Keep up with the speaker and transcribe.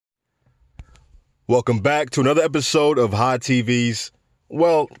Welcome back to another episode of Hot TV's,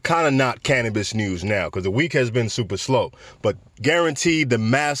 well, kind of not cannabis news now because the week has been super slow, but guaranteed the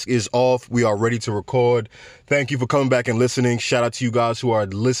mask is off. We are ready to record. Thank you for coming back and listening. Shout out to you guys who are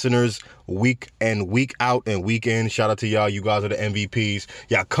listeners week and week out and weekend. Shout out to y'all. You guys are the MVPs.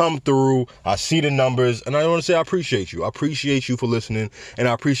 Y'all come through. I see the numbers and I want to say I appreciate you. I appreciate you for listening and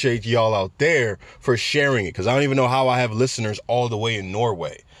I appreciate y'all out there for sharing it because I don't even know how I have listeners all the way in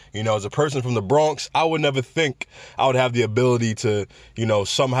Norway. You know, as a person from the Bronx, I would never think I would have the ability to,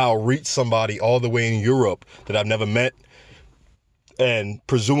 somehow reach somebody all the way in Europe that I've never met and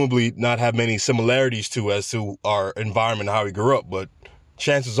presumably not have many similarities to as to our environment and how we grew up. But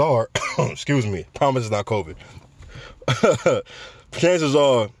chances are, excuse me, promise it's not COVID. Chances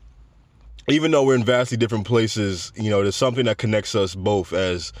are, even though we're in vastly different places, there's something that connects us both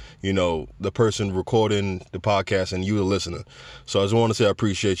as, the person recording the podcast and you, the listener. So I just want to say I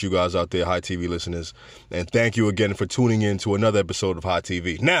appreciate you guys out there, High TV listeners. And thank you again for tuning in to another episode of High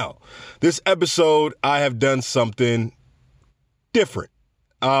TV. Now, this episode, I have done something different.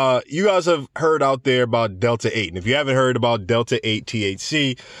 You guys have heard out there about Delta 8. And if you haven't heard about Delta 8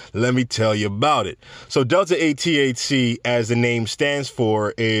 THC, let me tell you about it. So Delta 8 THC, as the name stands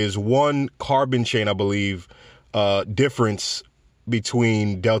for, is one carbon chain, I believe, difference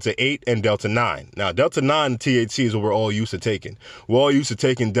between Delta 8 and Delta 9. Now, Delta 9 THC is what we're all used to taking. We're all used to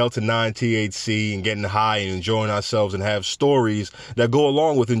taking Delta 9 THC and getting high and enjoying ourselves and have stories that go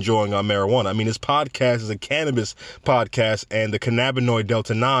along with enjoying our marijuana. I mean, this podcast is a cannabis podcast, and the cannabinoid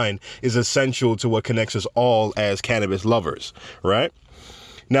Delta 9 is essential to what connects us all as cannabis lovers, right?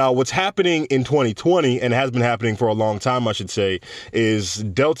 Now, what's happening in 2020, and has been happening for a long time, I should say, is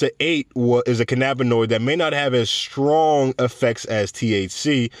Delta 8 is a cannabinoid that may not have as strong effects as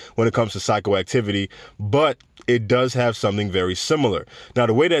THC when it comes to psychoactivity, but it does have something very similar. Now,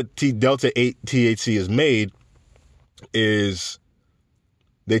 the way that Delta 8 THC is made is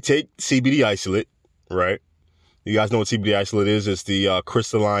they take CBD isolate, right? You guys know what CBD isolate is. It's the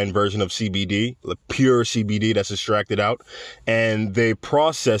crystalline version of CBD, the pure CBD that's extracted out. And they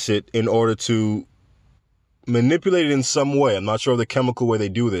process it in order to manipulate it in some way. I'm not sure of the chemical way they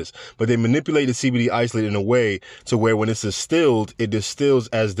do this, but they manipulate the CBD isolate in a way to where when it's distilled, it distills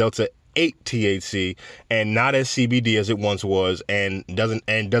as Delta 8 THC and not as CBD as it once was, and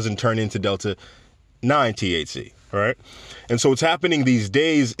doesn't turn into Delta 9 THC. All right. And so what's happening these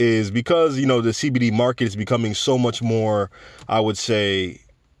days is because, the CBD market is becoming so much more, I would say,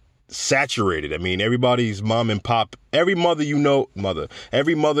 saturated. I mean, everybody's mom and pop, every mother,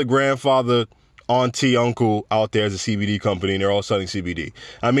 every mother, grandfather, auntie, uncle out there is a CBD company, and they're all selling CBD.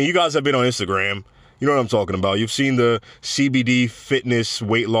 I mean, you guys have been on Instagram. You know what I'm talking about. You've seen the CBD fitness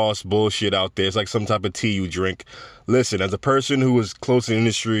weight loss bullshit out there. It's like some type of tea you drink. Listen, as a person who is close to the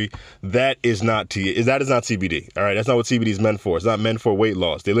industry, that is not CBD. All right, that's not what CBD is meant for. It's not meant for weight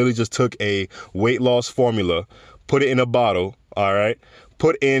loss. They literally just took a weight loss formula, put it in a bottle, all right,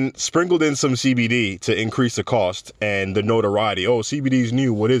 sprinkled in some CBD to increase the cost and the notoriety. Oh, CBD is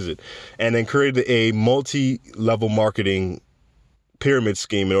new. What is it? And then created a multi-level marketing pyramid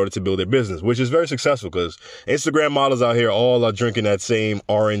scheme in order to build their business, which is very successful because Instagram models out here all are drinking that same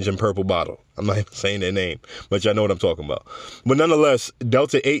orange and purple bottle. I'm not even saying their name, but y'all know what I'm talking about. But nonetheless,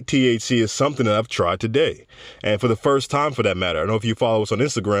 Delta 8 THC is something that I've tried today. And for the first time, for that matter, I don't know if you follow us on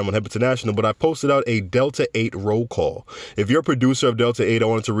Instagram on Hemp International, but I posted out a Delta 8 roll call. If you're a producer of Delta 8, I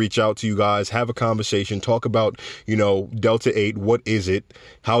wanted to reach out to you guys, have a conversation, talk about, Delta 8. What is it?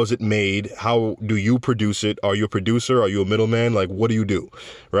 How is it made? How do you produce it? Are you a producer? Are you a middleman? Like, what do you do?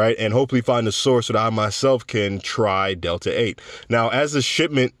 Right? And hopefully find a source so that I myself can try Delta 8. Now, as a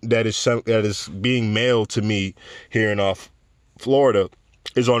shipment that is being mailed to me here in Florida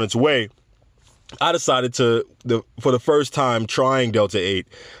is on its way, I decided for the first time trying Delta 8,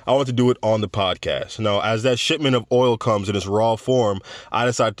 I want to do it on the podcast. Now, as that shipment of oil comes in its raw form, I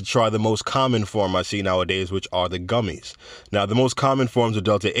decided to try the most common form I see nowadays, which are the gummies. Now, the most common forms of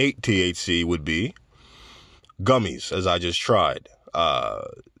Delta 8 THC would be gummies, as I just tried,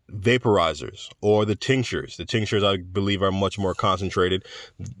 vaporizers, or the tinctures. The tinctures, I believe, are much more concentrated.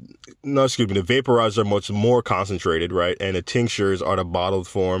 No, excuse me. The vaporizers are much more concentrated, right? And the tinctures are the bottled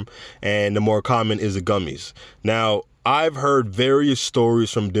form. And the more common is the gummies. Now, I've heard various stories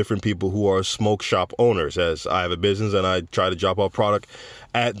from different people who are smoke shop owners, as I have a business and I try to drop off product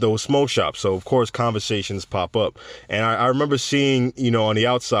at those smoke shops. So, of course, conversations pop up. And I remember seeing, on the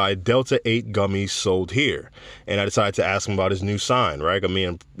outside, Delta 8 gummies sold here. And I decided to ask him about his new sign, right? I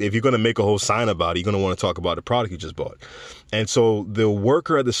mean, if you're going to make a whole sign about it, you're going to want to talk about the product you just bought. And so the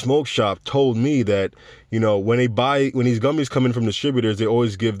worker at the smoke shop told me that, when these gummies come in from distributors, they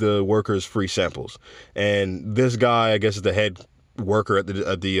always give the workers free samples. And this guy, I guess, is the head worker at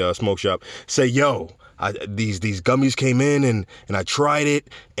the smoke shop, say, yo, these gummies came in and I tried it,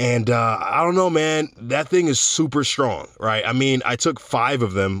 and I don't know, man, that thing is super strong, right? I mean, I took 5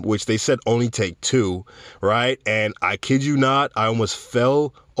 of them, which they said only take 2, right? And I kid you not, I almost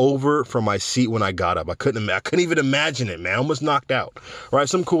fell over from my seat when I got up. I couldn't even imagine it, man. I almost knocked out, right?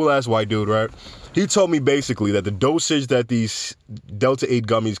 Some cool ass white dude, right? He told me basically that the dosage that these Delta 8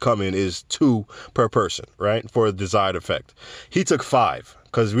 gummies come in is 2 per person, right? For a desired effect. He took 5.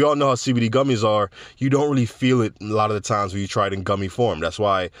 Because we all know how CBD gummies are. You don't really feel it a lot of the times when you try it in gummy form. That's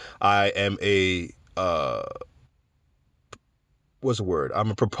why I am I'm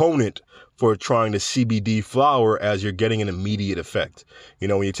a proponent for trying the CBD flower, as you're getting an immediate effect.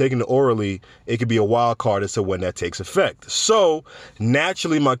 When you're taking it orally, it could be a wild card as to when that takes effect. So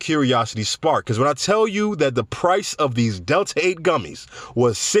naturally, my curiosity sparked. Because when I tell you that the price of these Delta 8 gummies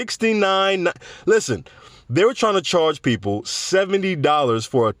was $69, listen, they were trying to charge people $70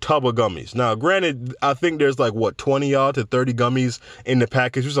 for a tub of gummies. Now, granted, I think there's 20 odd to 30 gummies in the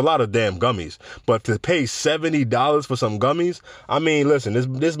package. There's a lot of damn gummies. But to pay $70 for some gummies, I mean, listen,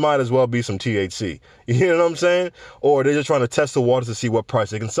 this might as well be some THC. You know what I'm saying? Or they're just trying to test the waters to see what price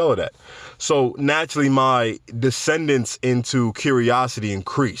they can sell it at. So naturally, my descendants into curiosity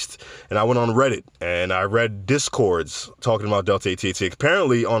increased. And I went on Reddit and I read discords talking about Delta 8 THC.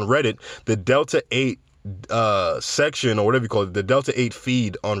 Apparently, on Reddit, the Delta 8 section, or whatever you call it, the Delta 8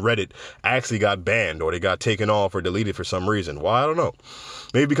 feed on Reddit actually got banned, or they got taken off or deleted for some reason. Why? I don't know.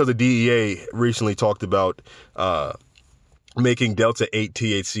 Maybe because the DEA recently talked about making Delta 8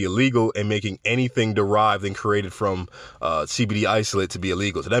 THC illegal and making anything derived and created from CBD isolate to be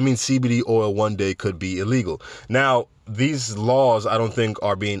illegal. So that means CBD oil one day could be illegal. Now, these laws, I don't think,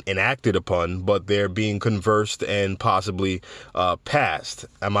 are being enacted upon, but they're being conversed and possibly passed.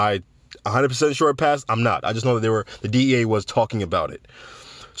 Am I 100% sure it passed? I'm not. I just know that the DEA was talking about it.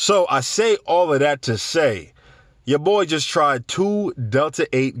 So I say all of that to say, your boy just tried 2 Delta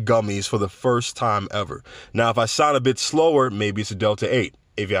 8 gummies for the first time ever. Now, if I sound a bit slower, maybe it's a Delta 8.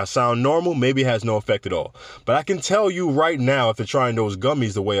 If I sound normal, maybe it has no effect at all. But I can tell you right now, after trying those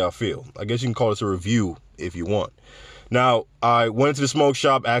gummies, the way I feel. I guess you can call this a review if you want. Now, I went into the smoke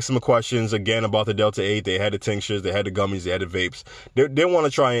shop, asked them questions again about the Delta 8. They had the tinctures, they had the gummies, they had the vapes. They didn't want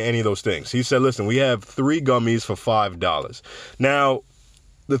to try any of those things. He said, listen, we have 3 gummies for $5. Now,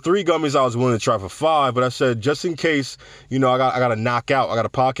 the 3 gummies I was willing to try for $5, but I said, just in case, I got to knock out, I got a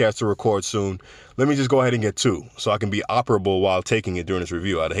podcast to record soon, let me just go ahead and get 2 so I can be operable while taking it during this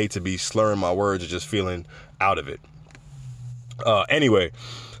review. I'd hate to be slurring my words or just feeling out of it. Anyway,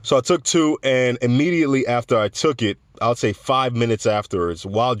 so I took 2, and immediately after I took it, I'll say 5 minutes afterwards,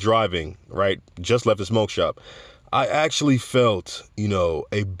 while driving, right, just left the smoke shop, I actually felt,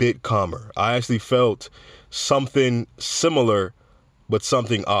 a bit calmer. I actually felt something similar, but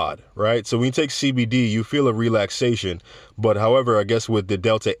something odd, right? So when you take CBD, you feel a relaxation, but however, I guess with the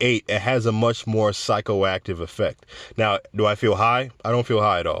Delta 8, it has a much more psychoactive effect. Now, do I feel high? I don't feel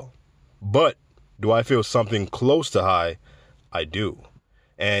high at all. But do I feel something close to high? I do.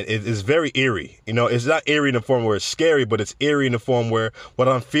 And it is very eerie. It's not eerie in the form where it's scary, but it's eerie in the form where what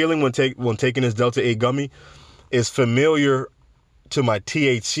I'm feeling when taking this Delta 8 gummy is familiar to my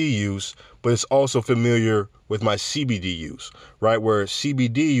THC use, but it's also familiar with my CBD use, right? Where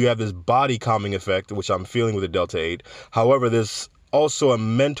CBD, you have this body calming effect, which I'm feeling with the Delta 8. However, there's also a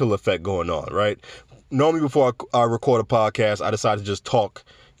mental effect going on, right? Normally before I record a podcast, I decide to just talk,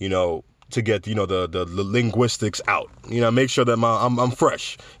 to get, the linguistics out, make sure that I'm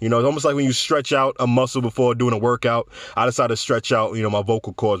fresh. It's almost like when you stretch out a muscle before doing a workout. I decided to stretch out, my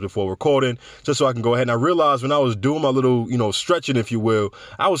vocal cords before recording, just so I can go ahead. And I realized when I was doing my little, stretching, if you will,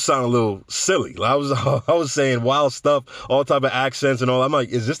 I was sounding a little silly. I was saying wild stuff, all type of accents and all. I'm like,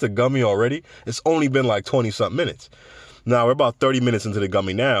 is this the gummy already? It's only been like 20 something minutes. Now we're about 30 minutes into the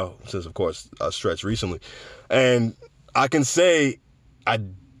gummy now, since of course I stretched recently. And I can say I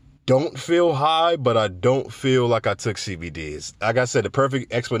don't feel high, but I don't feel like I took CBD. Like I said, the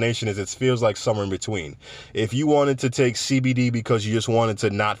perfect explanation is it feels like somewhere in between. If you wanted to take CBD because you just wanted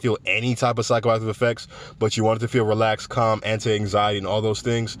to not feel any type of psychoactive effects, but you wanted to feel relaxed, calm, anti-anxiety, and all those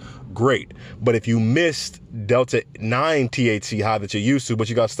things, great. But if you missed Delta 9 THC high that you're used to, but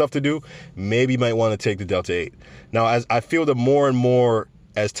you got stuff to do, maybe you might want to take the Delta 8. Now, as I feel the more and more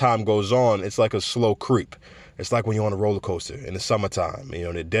as time goes on, it's like a slow creep. It's like when you're on a roller coaster in the summertime. You know,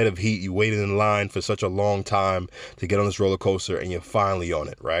 in the dead of heat, you waited in line for such a long time to get on this roller coaster, and you're finally on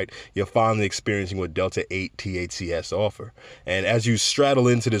it, right? You're finally experiencing what Delta 8 THC has to offer. And as you straddle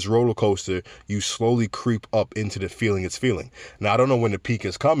into this roller coaster, you slowly creep up into the feeling it's feeling. Now, I don't know when the peak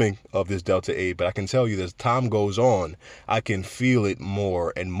is coming of this Delta 8, but I can tell you as time goes on, I can feel it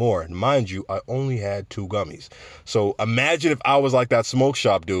more and more. And mind you, I only had 2 gummies. So imagine if I was like that smoke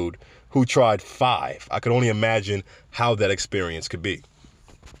shop dude who tried 5. I could only imagine how that experience could be.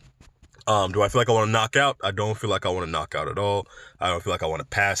 Do I feel like I want to knock out? I don't feel like I want to knock out at all. I don't feel like I want to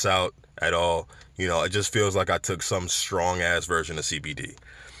pass out at all. You know, it just feels like I took some strong-ass version of CBD.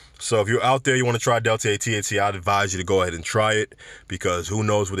 So if you're out there, you want to try Delta 8 THC, I'd advise you to go ahead and try it, because who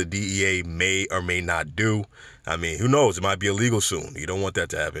knows what the DEA may or may not do. I mean, who knows? It might be illegal soon. You don't want that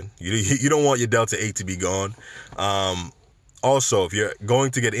to happen. You don't want your Delta 8 to be gone. Also, if you're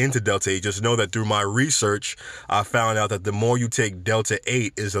going to get into Delta 8, just know that through my research, I found out that the more you take Delta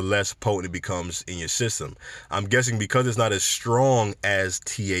 8 is the less potent it becomes in your system. I'm guessing because it's not as strong as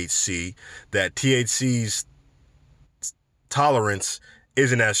THC, that THC's tolerance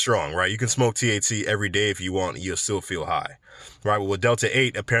isn't as strong, right? You can smoke THC every day if you want, you'll still feel high, right? But with Delta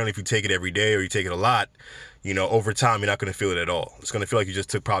 8, apparently if you take it every day or you take it a lot, you know, over time, you're not going to feel it at all. It's going to feel like you just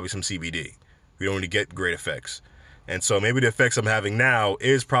took probably some CBD. You don't really get great effects. And so maybe the effects I'm having now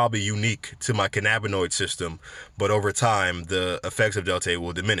is probably unique to my cannabinoid system, but over time, the effects of Delta 8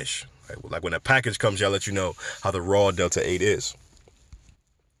 will diminish. Right? Like when a package comes, I'll let you know how the raw Delta 8 is.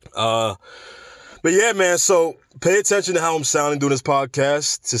 But yeah, man, so pay attention to how I'm sounding doing this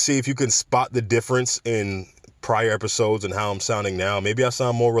podcast to see if you can spot the difference in prior episodes and how I'm sounding now. Maybe I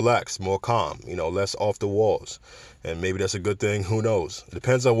sound more relaxed, more calm, you know, less off the walls. And maybe that's a good thing. Who knows? It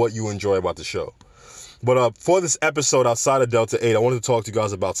depends on what you enjoy about the show. But for this episode outside of Delta 8, I wanted to talk to you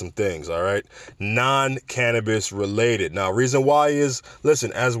guys about some things, all right? Non-cannabis related. Now, reason why is,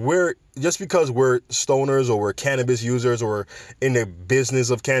 listen, just because we're stoners or we're cannabis users or in the business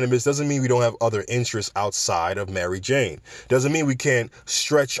of cannabis doesn't mean we don't have other interests outside of Mary Jane. Doesn't mean we can't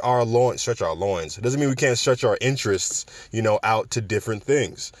stretch our loins. It doesn't mean we can't stretch our interests, you know, out to different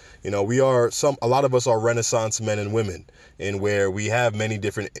things. You know, a lot of us are Renaissance men and women, in where we have many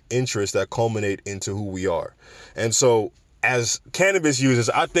different interests that culminate into who we are. And so as cannabis users,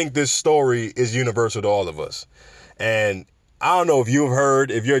 I think this story is universal to all of us. And I don't know if you've heard,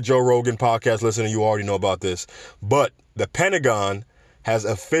 if you're a Joe Rogan podcast listener, you already know about this, but the Pentagon has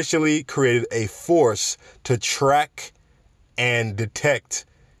officially created a force to track and detect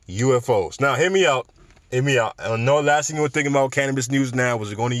UFOs. Now, hear me out. I know the last thing you were thinking about cannabis news now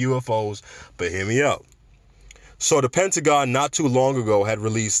was going to UFOs, but hear me out. So the Pentagon not too long ago had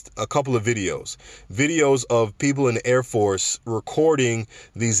released a couple of videos of people in the Air Force recording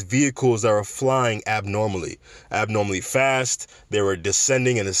these vehicles that are flying abnormally fast. They were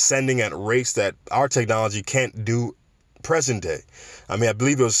descending and ascending at rates that our technology can't do present day. I mean, I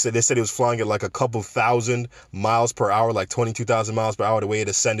believe they said it was flying at like a couple thousand miles per hour, like 22,000 miles per hour, the way it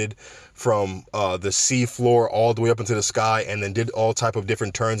ascended from the sea floor all the way up into the sky, and then did all type of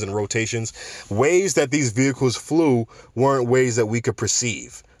different turns and rotations. Ways that these vehicles flew weren't ways that we could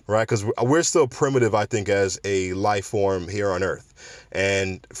perceive, right? Because we're still primitive, I think, as a life form here on Earth.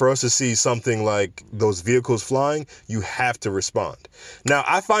 And for us to see something like those vehicles flying, you have to respond. Now,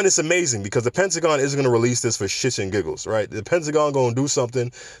 I find this amazing because the Pentagon isn't going to release this for shits and giggles, right? The Pentagon going to do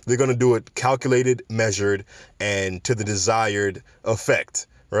something. They're going to do it calculated, measured, and to the desired effect,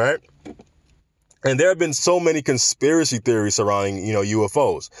 right? And there have been so many conspiracy theories surrounding, you know,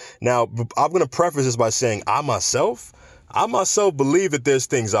 UFOs. Now, I'm going to preface this by saying I myself believe that there's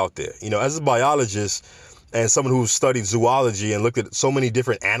things out there. You know, as a biologist and someone who's studied zoology and looked at so many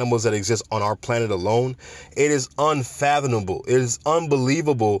different animals that exist on our planet alone, it is unfathomable. It is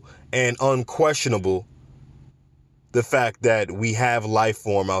unbelievable and unquestionable the fact that we have life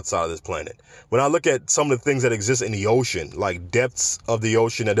form outside of this planet. When I look at some of the things that exist in the ocean, like depths of the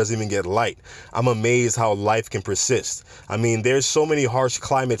ocean that doesn't even get light, I'm amazed how life can persist. I mean, there's so many harsh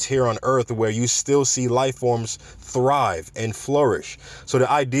climates here on Earth where you still see life forms thrive and flourish. So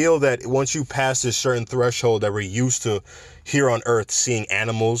the ideal that once you pass this certain threshold that we're used to here on Earth, seeing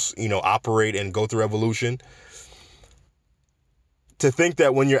animals, you know, operate and go through evolution, to think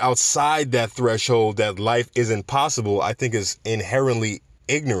that when you're outside that threshold that life isn't possible, I think is inherently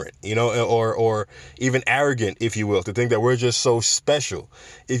ignorant, you know, or even arrogant, if you will, to think that we're just so special.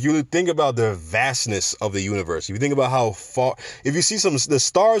 If you think about the vastness of the universe, if you think about how far, if you see the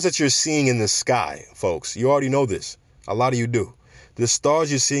stars that you're seeing in the sky, folks, you already know this. A lot of you do. The stars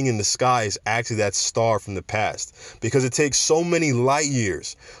you're seeing in the sky is actually that star from the past, because it takes so many light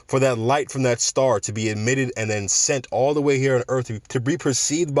years for that light from that star to be emitted and then sent all the way here on Earth to be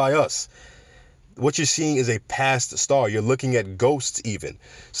perceived by us. What you're seeing is a past star. You're looking at ghosts even.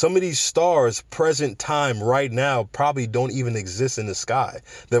 Some of these stars, present time, right now, probably don't even exist in the sky.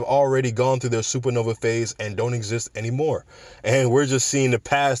 They've already gone through their supernova phase and don't exist anymore. And we're just seeing the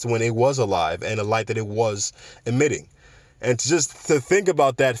past when it was alive and the light that it was emitting. And to think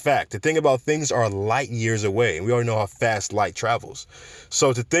about that fact, to think about things are light years away, and we already know how fast light travels.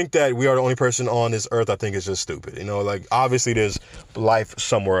 So to think that we are the only person on this earth, I think is just stupid. Like, obviously there's life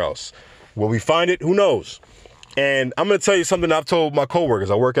somewhere else. Will we find it? Who knows? And I'm going to tell you something I've told my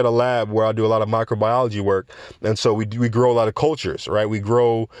coworkers. I work at a lab where I do a lot of microbiology work. And so we grow a lot of cultures, right? We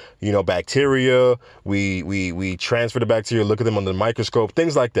grow, bacteria. We transfer the bacteria, look at them under the microscope,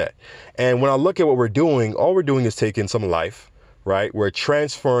 things like that. And when I look at what we're doing, all we're doing is taking some life, right? We're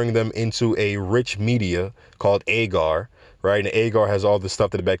transferring them into a rich media called agar, right? And agar has all the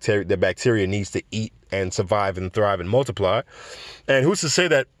stuff that the bacteria needs to eat and survive and thrive and multiply. And who's to say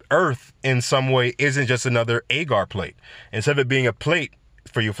that Earth in some way isn't just another agar plate? Instead of it being a plate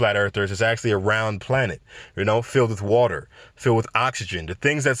for you flat earthers, it's actually a round planet, filled with water, filled with oxygen, the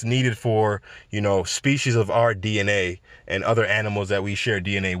things that's needed for, species of our DNA and other animals that we share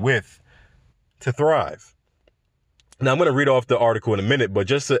DNA with to thrive. Now, I'm going to read off the article in a minute, but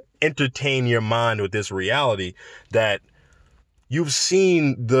just to entertain your mind with this reality that you've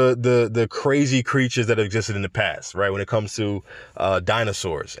seen the crazy creatures that have existed in the past, right? When it comes to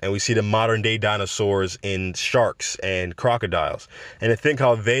dinosaurs, and we see the modern day dinosaurs in sharks and crocodiles, and to think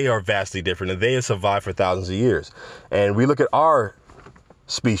how they are vastly different, and they have survived for thousands of years. And we look at our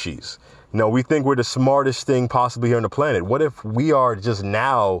species. We think we're the smartest thing possibly here on the planet. What if we are just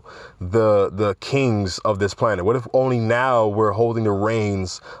now the kings of this planet? What if only now we're holding the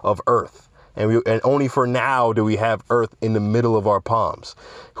reins of Earth? And only for now do we have Earth in the middle of our palms.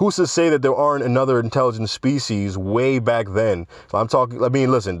 Who's to say that there aren't another intelligent species way back then?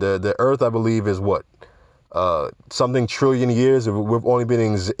 Listen, the Earth, I believe, is what? Something trillion years. We've only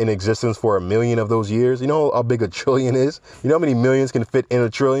been in existence for 1 million of those years. You know how big a trillion is? You know how many millions can fit in a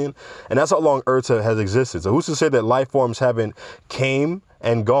trillion? And that's how long Earth has existed. So who's to say that life forms haven't came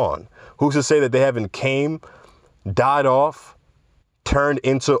and gone? Who's to say that they haven't came, died off, turned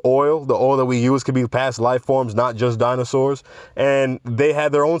into oil? The oil that we use could be past life forms, not just dinosaurs. And they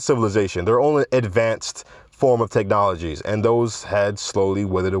had their own civilization, their own advanced form of technologies, and those had slowly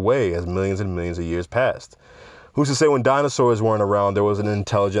withered away as millions and millions of years passed. Who's to say when dinosaurs weren't around, there was an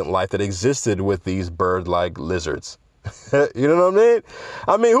intelligent life that existed with these bird-like lizards? You know what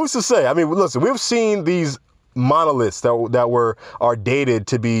I mean? Who's to say? Listen, we've seen these monoliths that are dated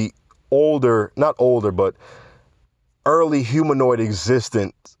to be not older, but early humanoid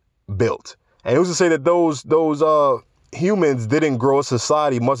existence built. And who's to say that those humans didn't grow a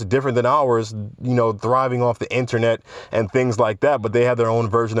society much different than ours, thriving off the internet and things like that, but they had their own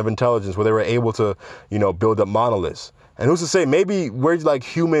version of intelligence where they were able to, build up monoliths. And who's to say maybe we're like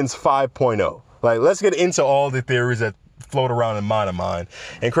humans 5.0? Like, let's get into all the theories that float around in mind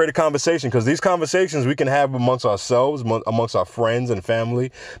and create a conversation, because these conversations we can have amongst ourselves, amongst our friends and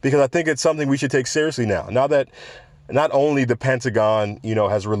family, because I think it's something we should take seriously now that not only the Pentagon,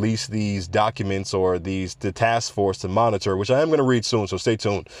 has released these documents or the task force to monitor, which I am going to read soon, so stay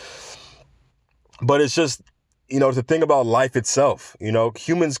tuned. But it's just, to think about life itself.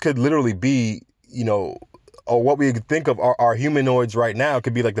 Humans could literally be, or what we think of our humanoids right now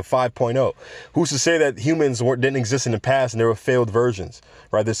could be like the 5.0. Who's to say that humans didn't exist in the past and there were failed versions,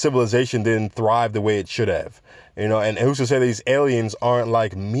 right? The civilization didn't thrive the way it should have, and who's to say these aliens aren't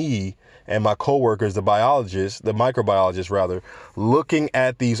like me and my coworkers, the microbiologists rather, looking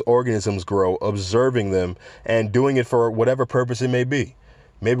at these organisms grow, observing them, and doing it for whatever purpose it may be.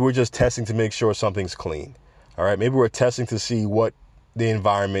 Maybe we're just testing to make sure something's clean. All right. Maybe we're testing to see what the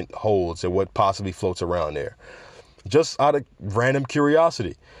environment holds and what possibly floats around there, just out of random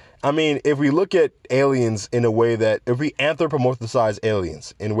curiosity. If we look at aliens in a way that, if we anthropomorphize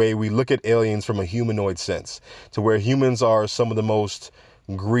aliens in a way, we look at aliens from a humanoid sense, to where humans are some of the most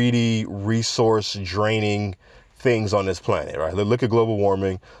greedy, resource draining things on this planet, right? Look at global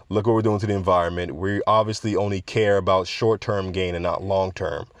warming. Look what we're doing to the environment. We obviously only care about short-term gain and not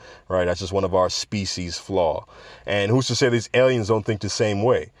long-term, right? That's just one of our species' flaw. And who's to say these aliens don't think the same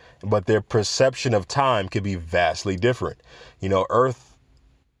way? But their perception of time could be vastly different. Earth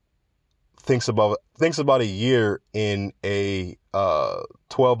thinks about a year in a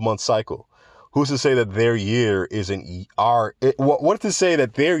 12-month cycle. who's to say that their year isn't what if to say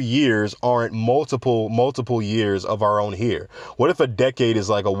that their years aren't multiple years of our own here? What if a decade is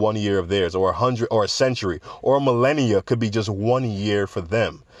like a 1 year of theirs, or 100, or a century, or a millennia could be just 1 year for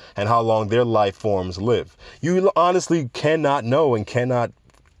them, and how long their life forms live? You honestly cannot know and cannot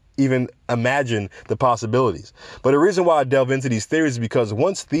even imagine the possibilities. But the reason why I delve into these theories is because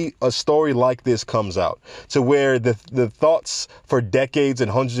once a story like this comes out, to where the thoughts for decades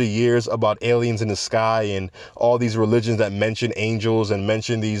and hundreds of years about aliens in the sky and all these religions that mention angels and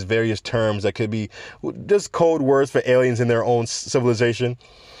mention these various terms that could be just code words for aliens in their own civilization,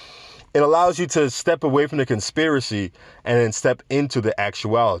 it allows you to step away from the conspiracy and then step into the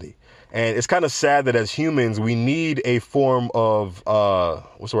actuality. And it's kind of sad that as humans, we need a form of,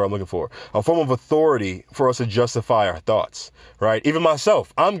 what's the word I'm looking for? A form of authority for us to justify our thoughts, right? Even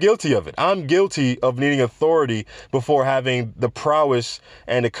myself, I'm guilty of it. I'm guilty of needing authority before having the prowess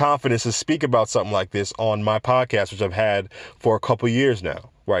and the confidence to speak about something like this on my podcast, which I've had for a couple years now,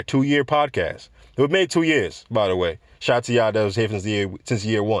 right? 2-year podcast. It was made 2 years, by the way. Shout out to y'all that was here since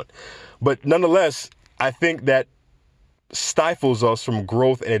year one. But nonetheless, I think that stifles us from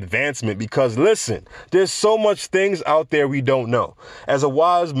growth and advancement because, listen, there's so much things out there we don't know. As a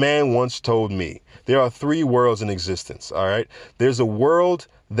wise man once told me, there are 3 worlds in existence, all right? There's a world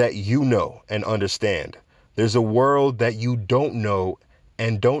that you know and understand. There's a world that you don't know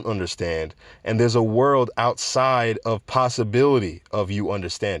and don't understand. And there's a world outside of possibility of you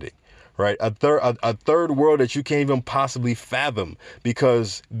understanding. Right? A third world that you can't even possibly fathom,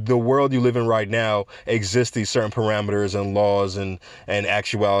 because the world you live in right now exists these certain parameters and laws and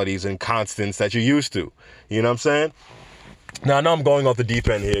actualities and constants that you're used to. You know what I'm saying? Now, I know I'm going off the deep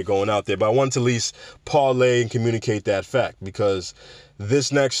end here, going out there, but I wanted to at least parlay and communicate that fact, because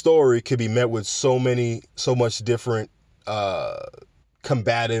this next story could be met with so much different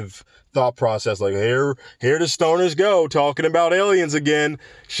combative thought process, like here the stoners go talking about aliens again.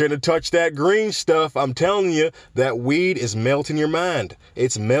 Shouldn't have touched that green stuff. I'm telling you, that weed is melting your mind.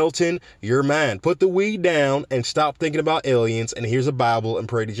 It's melting your mind. Put the weed down and stop thinking about aliens, and here's a Bible and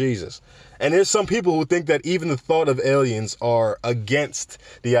pray to Jesus. And there's some people who think that even the thought of aliens are against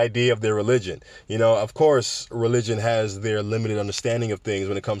the idea of their religion. You know, of course, religion has their limited understanding of things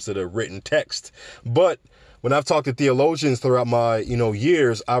when it comes to the written text, but when I've talked to theologians throughout my,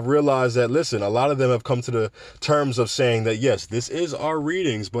 years, I've realized that, listen, a lot of them have come to the terms of saying that, yes, this is our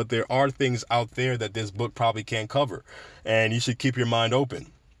readings, but there are things out there that this book probably can't cover, and you should keep your mind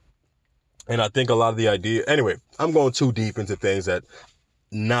open. And I think a lot of the idea, anyway, I'm going too deep into things that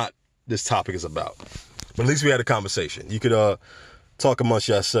not this topic is about, but at least we had a conversation. You could talk amongst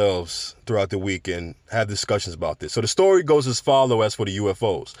yourselves throughout the week and have discussions about this. So the story goes as follows. As for the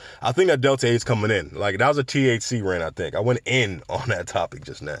UFOs, I think that Delta 8 is coming in. Like, that was a THC rant, I think. I went in on that topic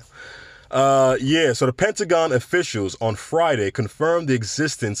just now. So the Pentagon officials on Friday confirmed the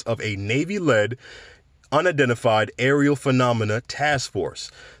existence of a Navy-led unidentified aerial phenomena task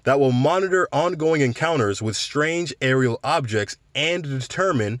force that will monitor ongoing encounters with strange aerial objects and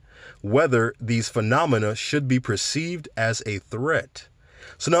determine whether these phenomena should be perceived as a threat.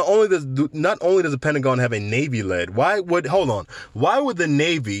 So not only does the Pentagon have a Navy-led, why would the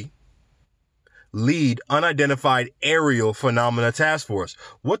Navy lead unidentified aerial phenomena task force?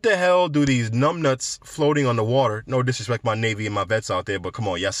 What the hell do these numbnuts floating on the water, no disrespect my Navy and my vets out there, but come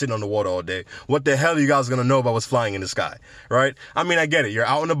on, y'all sitting on the water all day. What the hell are you guys gonna know about what's flying in the sky, right? I mean, I get it. You're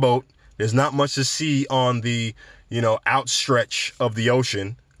out in a boat. There's not much to see on the, outstretch of the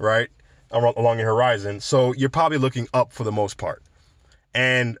ocean, right, along your horizon. So you're probably looking up for the most part.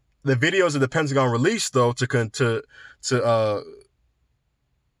 And the videos that the Pentagon released, though, to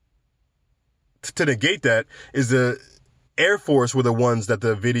negate that, is the Air Force were the ones that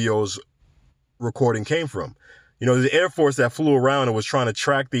the videos recording came from. The Air Force that flew around and was trying to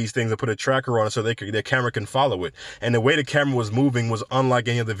track these things and put a tracker on it so their camera can follow it. And the way the camera was moving was unlike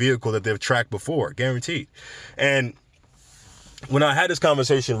any other vehicle that they've tracked before, guaranteed. And when I had this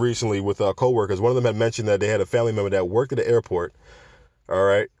conversation recently with coworkers, one of them had mentioned that they had a family member that worked at the airport. All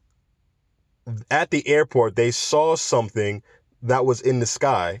right. At the airport, they saw something that was in the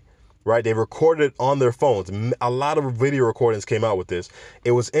sky, right? They recorded it on their phones. A lot of video recordings came out with this.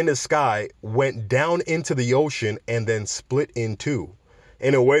 It was in the sky, went down into the ocean, and then split in two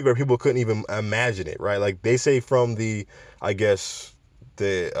in a way where people couldn't even imagine it, right? Like, they say from the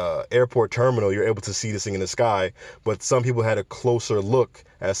airport terminal, you're able to see this thing in the sky, but some people had a closer look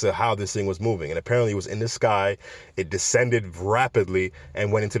as to how this thing was moving. And apparently it was in the sky, it descended rapidly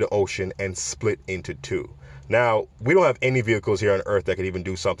and went into the ocean and split into two. Now, we don't have any vehicles here on Earth that could even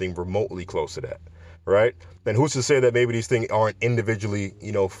do something remotely close to that, right? And who's to say that maybe these things aren't individually,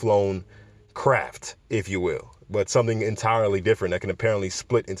 flown craft, if you will, but something entirely different that can apparently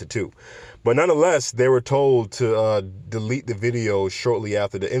split into two. But nonetheless, they were told to delete the video shortly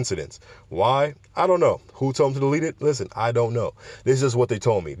after the incidents. Why? I don't know. Who told them to delete it? Listen, I don't know. This is what they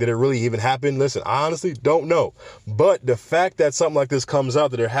told me. Did it really even happen? Listen, I honestly don't know. But the fact that something like this comes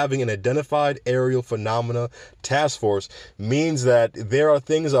out, that they're having an identified aerial phenomena task force, means that there are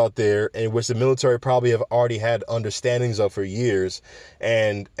things out there in which the military probably have already had understandings of for years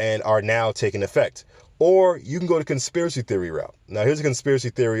and are now taking effect. Or you can go the conspiracy theory route. Now, here's a conspiracy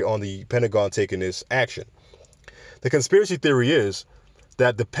theory on the Pentagon taking this action. The conspiracy theory is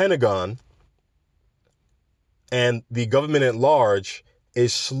that the Pentagon and the government at large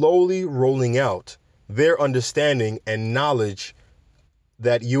is slowly rolling out their understanding and knowledge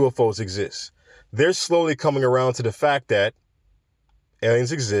that UFOs exist. They're slowly coming around to the fact that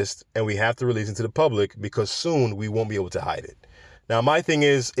aliens exist and we have to release it to the public because soon we won't be able to hide it. Now, my thing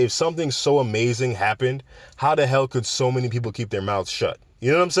is, if something so amazing happened, how the hell could so many people keep their mouths shut?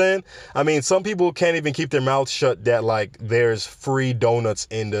 You know what I'm saying? I mean, some people can't even keep their mouths shut that, like, there's free donuts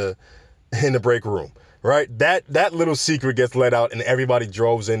in the break room, right? That little secret gets let out and everybody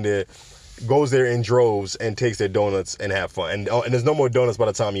goes there in droves and takes their donuts and have fun. And there's no more donuts by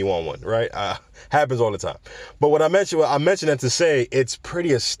the time you want one, right? Happens all the time. But I mentioned that to say it's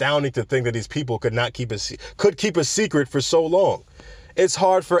pretty astounding to think that these people could keep a secret for so long. It's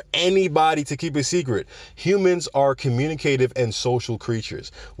hard for anybody to keep a secret. Humans are communicative and social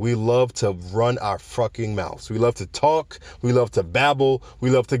creatures. We love to run our fucking mouths. We love to talk. We love to babble. We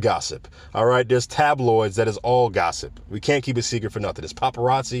love to gossip. All right? There's tabloids that is all gossip. We can't keep a secret for nothing. There's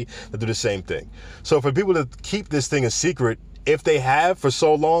paparazzi that do the same thing. So for people to keep this thing a secret, if they have for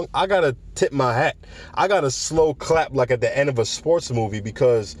so long, I got to tip my hat. I got to slow clap like at the end of a sports movie,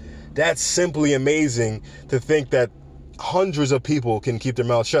 because that's simply amazing to think that hundreds of people can keep their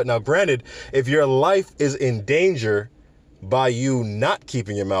mouths shut. Now, granted, if your life is in danger by you not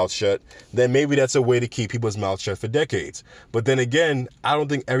keeping your mouth shut, then maybe that's a way to keep people's mouths shut for decades. But then again, I don't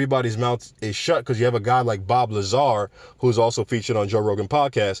think everybody's mouth is shut, because you have a guy like Bob Lazar, who's also featured on Joe Rogan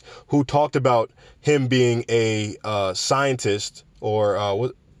podcast, who talked about him being a scientist,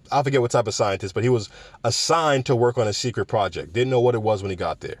 or I forget what type of scientist, but he was assigned to work on a secret project. Didn't know what it was when he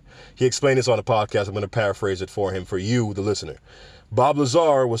got there. He explained this on the podcast. I'm going to paraphrase it for him, for you, the listener. Bob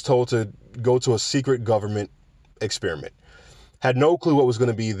Lazar was told to go to a secret government experiment. Had no clue what was going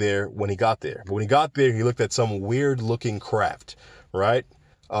to be there when he got there. But when he got there, he looked at some weird looking craft, right?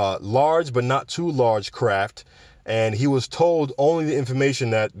 Large, but not too large craft. And he was told only the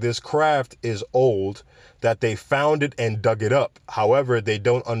information that this craft is old, that they found it and dug it up. However, they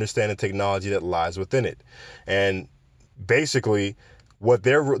don't understand the technology that lies within it. And basically, what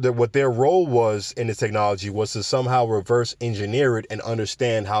their role was in this technology was to somehow reverse engineer it and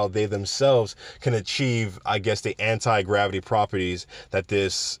understand how they themselves can achieve, I guess, the anti-gravity properties that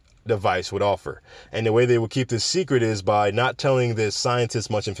this device would offer. And the way they would keep this secret is by not telling the scientists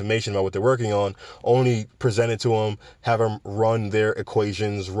much information about what they're working on, only present it to them, have them run their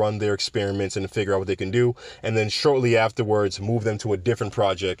equations, run their experiments, and figure out what they can do. And then shortly afterwards, move them to a different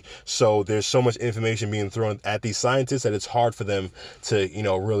project. So there's so much information being thrown at these scientists that it's hard for them to,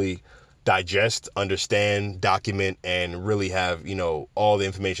 really digest, understand, document, and really have, all the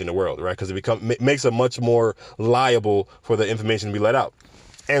information in the world, right? Because it makes it much more liable for the information to be let out.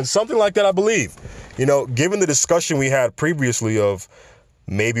 And something like that, I believe, given the discussion we had previously of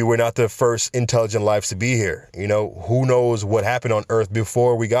maybe we're not the first intelligent lives to be here. Who knows what happened on Earth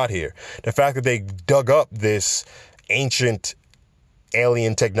before we got here? The fact that they dug up this ancient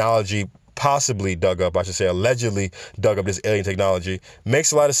alien technology, possibly dug up, I should say, allegedly dug up this alien technology,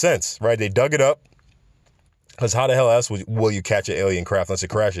 makes a lot of sense, right? They dug it up, because how the hell else will you catch an alien craft unless it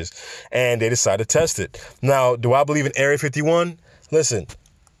crashes? And they decided to test it. Now, do I believe in Area 51? Listen,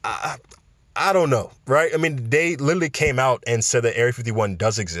 I don't know, right? I mean, they literally came out and said that Area 51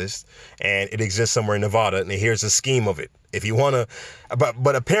 does exist, and it exists somewhere in Nevada, and here's a scheme of it. If you want to,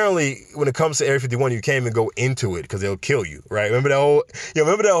 but apparently when it comes to Area 51, you can't even go into it because they'll kill you, right? Remember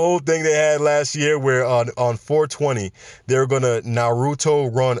that whole thing they had last year where on 420, they were going to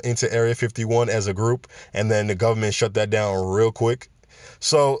Naruto run into Area 51 as a group, and then the government shut that down real quick.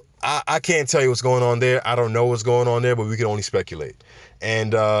 So I can't tell you what's going on there. I don't know what's going on there, but we can only speculate.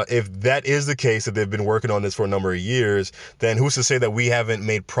 And if that is the case, that they've been working on this for a number of years, then who's to say that we haven't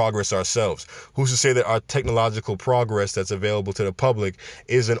made progress ourselves? Who's to say that our technological progress that's available to the public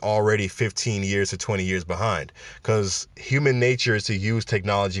isn't already 15 years to 20 years behind? Because human nature is to use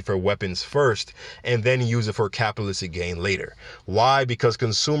technology for weapons first and then use it for capitalistic gain later. Why? Because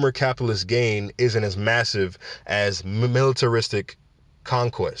consumer capitalist gain isn't as massive as militaristic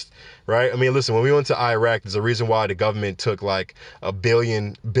conquest, right? I mean, listen, when we went to Iraq, there's a reason why the government took like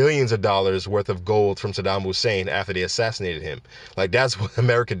billions of dollars worth of gold from Saddam Hussein after they assassinated him. Like, that's what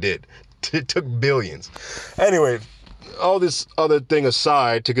America did. It took billions. Anyway, all this other thing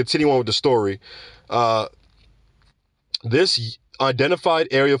aside, to continue on with the story, this Identified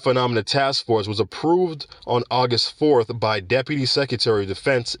Aerial Phenomena Task Force was approved on August 4th by Deputy Secretary of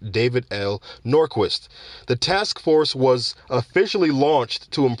Defense David L. Norquist. The task force was officially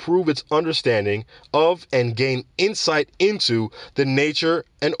launched to improve its understanding of and gain insight into the nature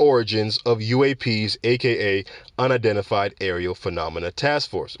and origins of UAPs, aka Unidentified Aerial Phenomena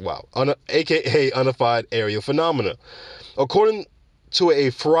Task Force. Wow, aka Unidentified Aerial Phenomena. According to a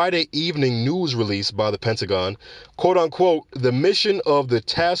Friday evening news release by the Pentagon, quote unquote, the mission of the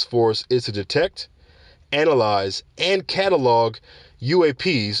task force is to detect, analyze, and catalog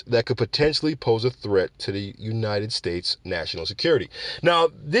UAPs that could potentially pose a threat to the United States national security. Now,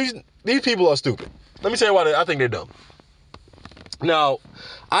 these people are stupid. Let me tell you why I think they're dumb. Now,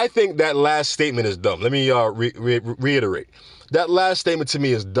 I think that last statement is dumb. Let me reiterate. That last statement to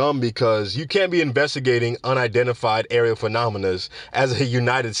me is dumb because you can't be investigating unidentified aerial phenomena as a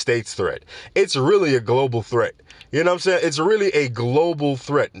United States threat. It's really a global threat. You know what I'm saying? It's really a global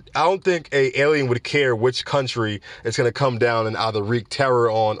threat. I don't think an alien would care which country it's going to come down and either wreak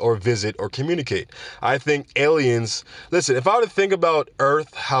terror on or visit or communicate. I think aliens, listen, if I were to think about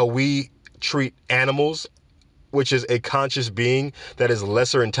Earth, how we treat animals, which is a conscious being that is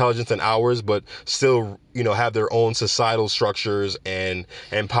lesser intelligence than ours, but still, have their own societal structures and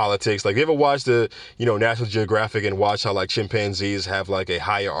politics. Like, you ever watch the, National Geographic and watch how like chimpanzees have like a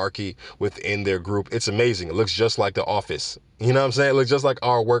hierarchy within their group? It's amazing. It looks just like The Office. You know what I'm saying? It looks just like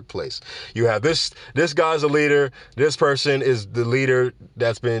our workplace. You have this guy's a leader. This person is the leader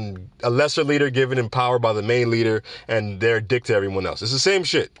that's been a lesser leader given in power by the main leader, and they're a dick to everyone else. It's the same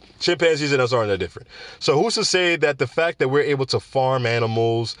shit. Chimpanzees and us aren't that different. So who's to say that the fact that we're able to farm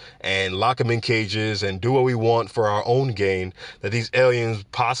animals and lock them in cages and do what we want for our own gain, that these aliens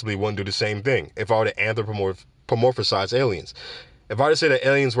possibly wouldn't do the same thing if I were to anthropomorphize aliens? If I were to say that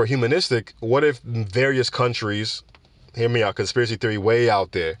aliens were humanistic, what if various countries, hear me out, conspiracy theory way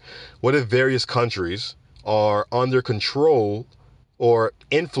out there, what if various countries are under control or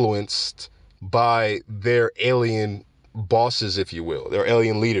influenced by their alien bosses, if you will, their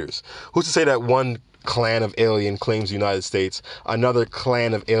alien leaders? Who's to say that one clan of alien claims the United States, another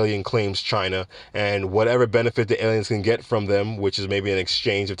clan of alien claims China, and whatever benefit the aliens can get from them, which is maybe an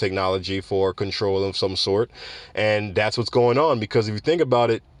exchange of technology for control of some sort. And that's what's going on, because if you think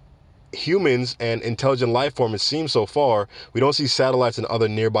about it, humans and intelligent life form, it seems so far, we don't see satellites and other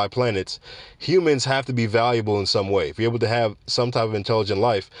nearby planets. Humans have to be valuable in some way. If you're able to have some type of intelligent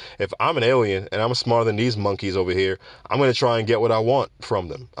life, if I'm an alien and I'm smarter than these monkeys over here, I'm going to try and get what I want from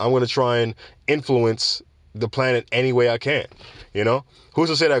them. I'm going to try and influence the planet any way I can. Who's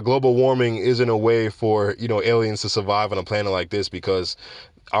to say that global warming isn't a way for, aliens to survive on a planet like this, because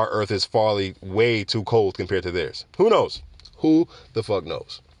our Earth is way too cold compared to theirs? Who knows? Who the fuck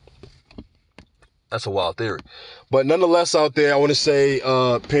knows? That's a wild theory. But nonetheless, out there, I want to say,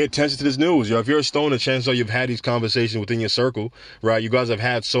 pay attention to this news. If you're a stoner, chances are you've had these conversations within your circle, right? You guys have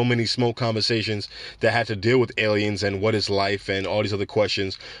had so many smoke conversations that had to deal with aliens and what is life and all these other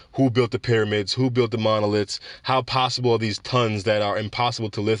questions. Who built the pyramids? Who built the monoliths? How possible are these tons that are impossible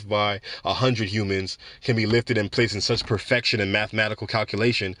to lift by 100 humans can be lifted and placed in such perfection and mathematical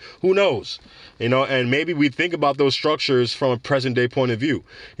calculation? Who knows? And maybe we think about those structures from a present day point of view.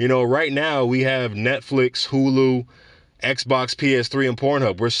 Right now we have Netflix, Hulu, Xbox, PS3, and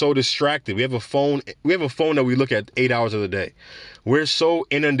Pornhub. We're so distracted. We have a phone that we look at 8 hours of the day. We're so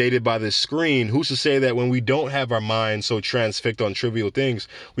inundated by this screen. Who's to say that when we don't have our minds so transfixed on trivial things,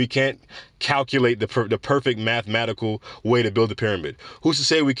 we can't calculate the perfect mathematical way to build a pyramid? Who's to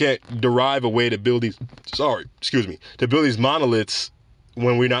say we can't derive a way to build these monoliths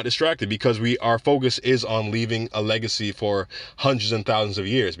when we're not distracted, because our focus is on leaving a legacy for hundreds and thousands of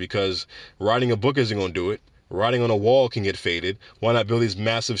years? Because writing a book isn't going to do it. Writing on a wall can get faded. Why not build these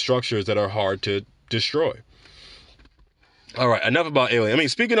massive structures that are hard to destroy? All right, enough about aliens. I mean,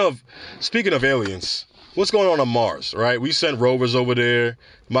 speaking of aliens, what's going on Mars, right? We sent rovers over there.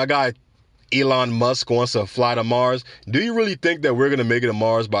 My guy Elon Musk wants to fly to Mars. Do you really think that we're going to make it to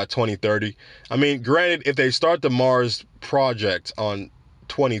Mars by 2030? I mean, granted, if they start the Mars project on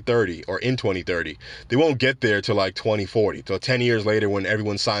 2030 or in 2030. They won't get there till like 2040, till 10 years later when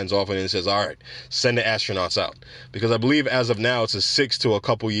everyone signs off and it says, all right, send the astronauts out. Because I believe as of now, it's a 6 to a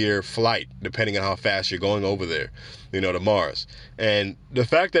couple year flight, depending on how fast you're going over there, to Mars. And the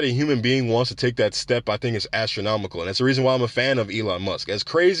fact that a human being wants to take that step, I think is astronomical. And that's the reason why I'm a fan of Elon Musk. As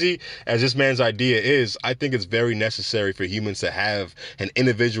crazy as this man's idea is, I think it's very necessary for humans to have an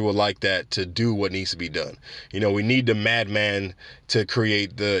individual like that to do what needs to be done. We need the madman to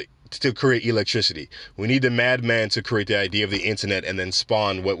create electricity. We need the madman to create the idea of the internet and then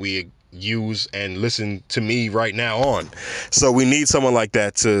spawn what we use and listen to me right now on. So we need someone like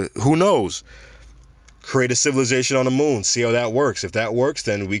that to, who knows, create a civilization on the moon, see how that works. If that works,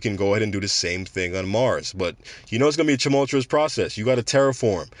 then we can go ahead and do the same thing on Mars. But it's going to be a tumultuous process. You got to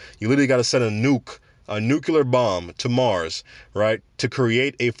terraform. You literally got to send a nuclear bomb to Mars, right, to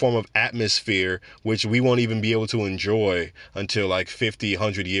create a form of atmosphere which we won't even be able to enjoy until like 50,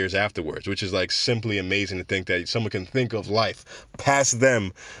 100 years afterwards, which is like simply amazing to think that someone can think of life past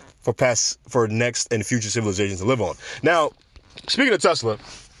them for next and future civilizations to live on. Now, speaking of Tesla,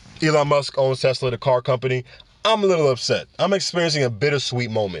 Elon Musk owns Tesla, the car company. I'm a little upset. I'm experiencing a bittersweet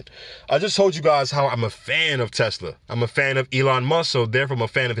moment. I just told you guys how I'm a fan of Tesla. I'm a fan of Elon Musk, so therefore I'm a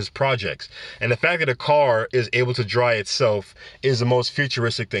fan of his projects. And the fact that a car is able to drive itself is the most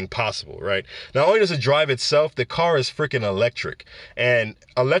futuristic thing possible, right? Not only does it drive itself, the car is freaking electric. And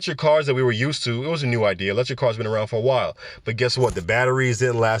electric cars that we were used to, it was a new idea. Electric cars have been around for a while. But guess what? The batteries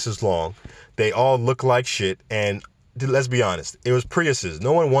didn't last as long. They all look like shit. And let's be honest, it was Priuses.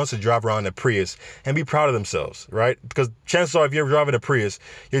 No one wants to drive around in a Prius and be proud of themselves, right? Because chances are if you're driving a Prius,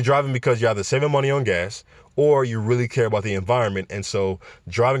 you're driving because you're either saving money on gas or you really care about the environment. And so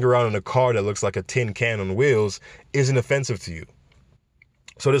driving around in a car that looks like a tin can on wheels isn't offensive to you.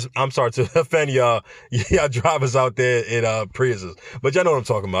 So I'm sorry to offend y'all drivers out there in Priuses, but y'all know what I'm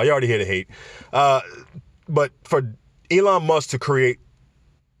talking about. You already hear the hate. But for Elon Musk to create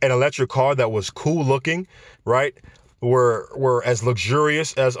an electric car that was cool looking, right, were as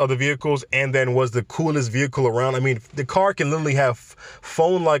luxurious as other vehicles, and then was the coolest vehicle around. I mean, the car can literally have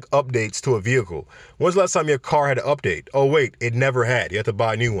phone-like updates to a vehicle. When's the last time your car had an update? Oh, wait, it never had. You have to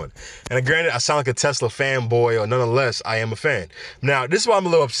buy a new one. And granted, I sound like a Tesla fanboy, or nonetheless, I am a fan. Now, this is why I'm a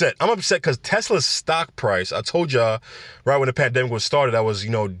little upset. I'm upset because Tesla's stock price, I told y'all right when the pandemic was started, I was,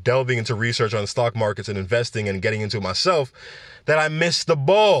 delving into research on the stock markets and investing and getting into it myself, that I missed the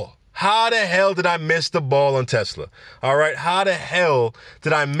ball. How the hell did I miss the ball on Tesla? All right. How the hell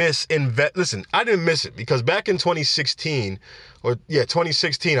did I miss Listen, I didn't miss it because back in 2016,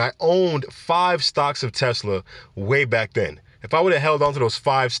 I owned 5 stocks of Tesla way back then. If I would have held on to those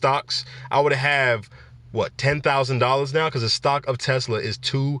 5 stocks, I would have $10,000 now, because the stock of Tesla is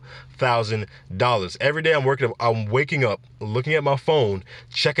 $2,000. Every day I'm waking up, looking at my phone,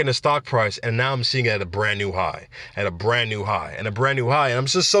 checking the stock price, and now I'm seeing it at a brand new high, and I'm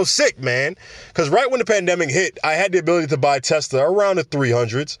just so sick, man. Because right when the pandemic hit, I had the ability to buy Tesla around the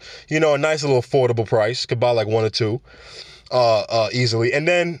 300s, a nice little affordable price, could buy like 1 or 2 easily. And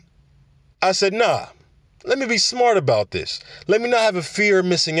then I said, nah. Let me be smart about this. Let me not have a fear of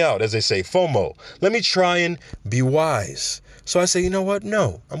missing out, as they say, FOMO. Let me try and be wise. So I say, you know what?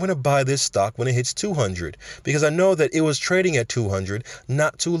 No, I'm going to buy this stock when it hits 200 because I know that it was trading at 200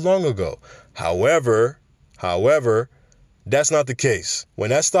 not too long ago. However, that's not the case. When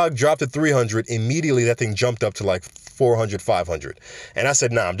that stock dropped to 300, immediately that thing jumped up to like 400, 500. And I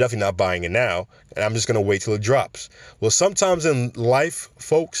said, nah, I'm definitely not buying it now. And I'm just going to wait till it drops. Well, sometimes in life,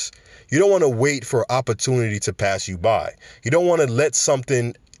 folks, you don't want to wait for opportunity to pass you by. You don't want to let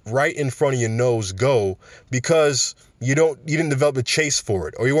something right in front of your nose go because you didn't develop a chase for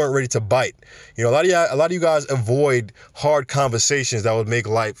it, or you weren't ready to bite. A lot of you guys avoid hard conversations that would make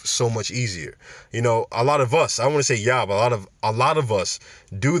life so much easier. A lot of us, I want to say yeah, but a lot of us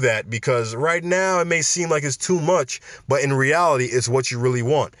do that because right now it may seem like it's too much, but in reality, it's what you really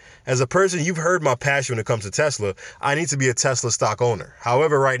want. As a person, you've heard my passion when it comes to Tesla. I need to be a Tesla stock owner.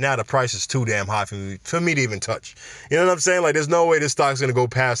 However, right now the price is too damn high for me to even touch. You know what I'm saying? Like, there's no way this stock's gonna go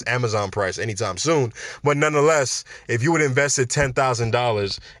past Amazon price anytime soon. But nonetheless, if you would invested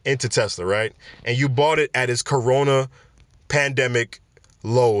 $10,000 into Tesla, right, and you bought it at its Corona pandemic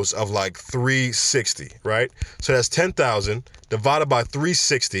lows of like 360, right? So that's 10,000 divided by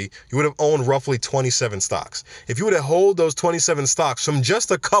 360. You would have owned roughly 27 stocks. If you would have held those 27 stocks from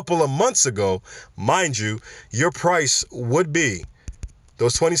just a couple of months ago, mind you, your price would be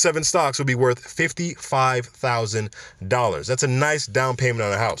those 27 stocks would be worth $55,000. That's a nice down payment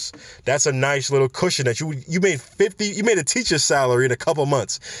on a house. That's a nice little cushion that you made a teacher's salary in a couple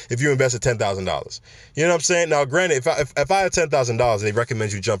months if you invested $10,000. You know what I'm saying? Now, granted, if I had $10,000, they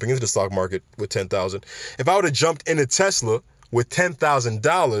recommend you jumping into the stock market with $10,000. If I would have jumped into Tesla with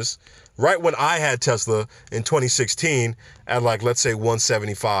 $10,000, right when I had Tesla in 2016 at like, let's say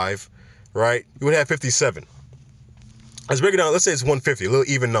 175, right? You would have 57. Let's break it down. Let's say it's 150, a little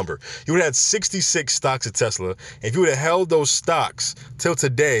even number. You would have had 66 stocks of Tesla. If you would have held those stocks till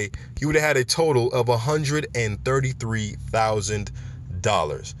today, you would have had a total of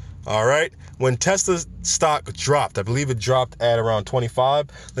 $133,000. All right. When Tesla's stock dropped, I believe it dropped at around 25.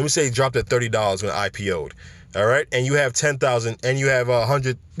 Let me say it dropped at $30 when it IPO'd. All right. And you have 10,000 and you have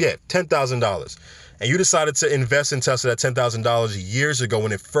 $10,000. And you decided to invest in Tesla at $10,000 years ago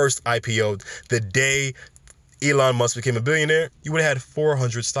when it first IPO'd, the day Elon Musk became a billionaire, you would have had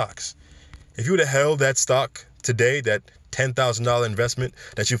 400 stocks. If you would have held that stock today, that $10,000 investment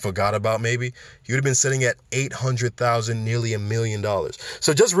that you forgot about maybe, you would have been sitting at $800,000, nearly $1 million.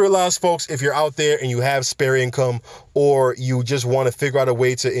 So just realize, folks, if you're out there and you have spare income or you just want to figure out a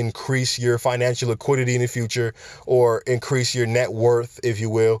way to increase your financial liquidity in the future or increase your net worth, if you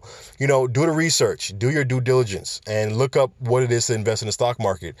will, do the research, do your due diligence and look up what it is to invest in the stock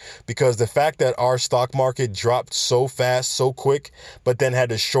market. Because the fact that our stock market dropped so fast, so quick, but then had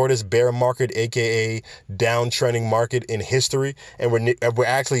the shortest bear market, aka downtrending market in history, and we're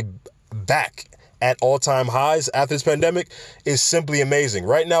actually back at all-time highs after this pandemic is simply amazing.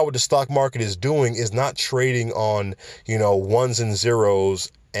 Right now, what the stock market is doing is not trading on, ones and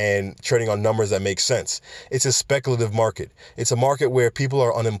zeros and trading on numbers that make sense. It's a speculative market. It's a market where people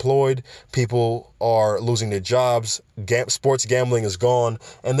are unemployed, people are losing their jobs, sports gambling is gone,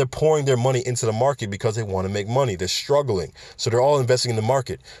 and they're pouring their money into the market because they want to make money. They're struggling. So they're all investing in the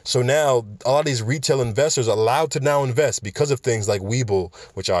market. So now a lot of these retail investors are allowed to now invest because of things like Webull,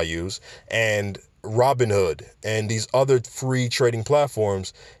 which I use, and Robinhood and these other free trading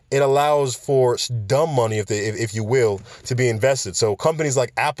platforms. It allows for dumb money, if you will, to be invested. So companies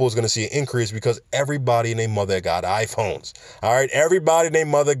like Apple is going to see an increase because everybody and their mother got iPhones. All right, everybody and their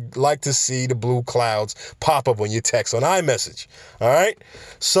mother like to see the blue clouds pop up when you text on iMessage. All right.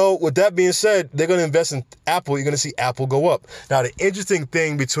 So with that being said, they're going to invest in Apple. You're going to see Apple go up. Now, the interesting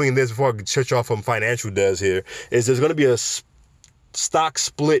thing between this, before I switch off from financial des here, is there's going to be a stock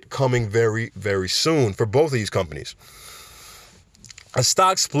split coming very, very soon for both of these companies. A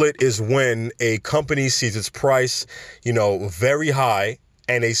stock split is when a company sees its price, very high,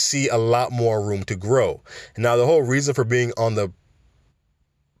 and they see a lot more room to grow. Now, the whole reason for being on the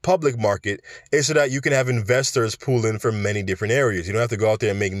public market is so that you can have investors pool in from many different areas. You don't have to go out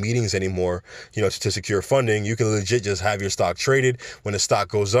there and make meetings anymore, to secure funding. You can legit just have your stock traded. When the stock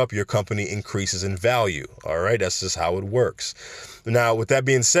goes up, your company increases in value. All right. That's just how it works. Now, with that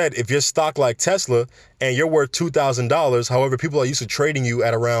being said, if your stock like Tesla and you're worth $2,000, however, people are used to trading you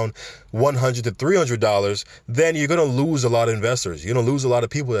at around $100 to $300, then you're going to lose a lot of investors. You're going to lose a lot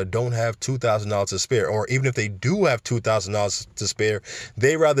of people that don't have $2,000 to spare. Or even if they do have $2,000 to spare,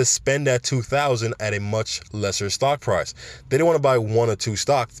 they rather spend that $2,000 at a much lesser stock price. They don't want to buy one or two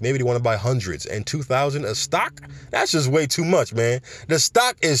stocks. Maybe they want to buy hundreds. And $2,000 a stock? That's just way too much, man. The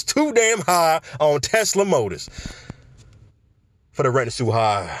stock is too damn high on Tesla Motors. For the rent is too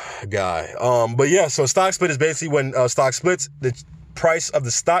high guy. But yeah, so stock split is basically when stock splits, the price of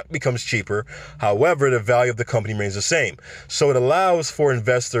the stock becomes cheaper. However, the value of the company remains the same. So it allows for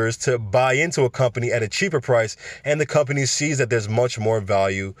investors to buy into a company at a cheaper price, and the company sees that there's much more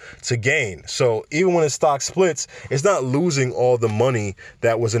value to gain. So even when a stock splits, it's not losing all the money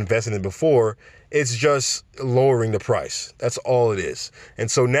that was invested in before. It's just lowering the price. That's all it is. And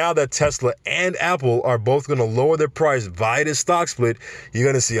so now that Tesla and Apple are both going to lower their price via this stock split, you're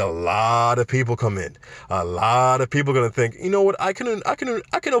going to see a lot of people come in. A lot of people are going to think, you know what, I can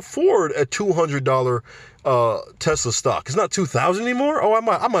afford a $200 Tesla stock. It's not 2,000 anymore. Oh, I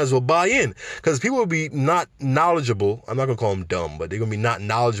might as well buy in, because people will be not knowledgeable. I'm not gonna call them dumb, but they're gonna be not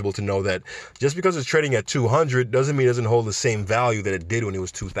knowledgeable to know that just because it's trading at 200 doesn't mean it doesn't hold the same value that it did when it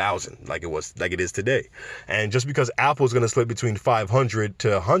was 2,000, like it is today. And just because Apple's gonna split between $500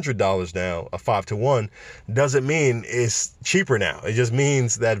 to $100 now, a 5-to-1, doesn't mean it's cheaper now. It just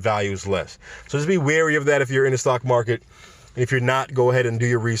means that value is less. So just be wary of that if you're in the stock market. If you're not, go ahead and do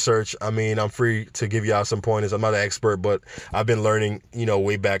your research. I mean, I'm free to give y'all some pointers. I'm not an expert, but I've been learning,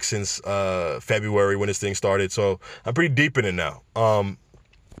 way back since February when this thing started. So I'm pretty deep in it now.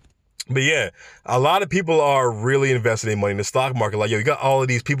 But yeah, a lot of people are really investing in money in the stock market. Like, yo, you got all of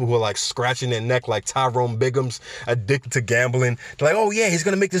these people who are like scratching their neck like Tyrone Biggums, addicted to gambling. They're like, oh yeah, he's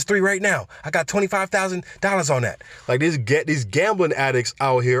gonna make this 3 right now. I got $25,000 on that. Like, these gambling addicts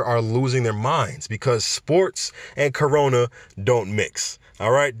out here are losing their minds because sports and Corona don't mix.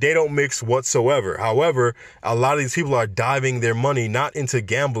 All right, they don't mix whatsoever. However, a lot of these people are diving their money not into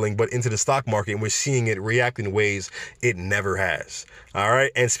gambling, but into the stock market, and we're seeing it react in ways it never has. All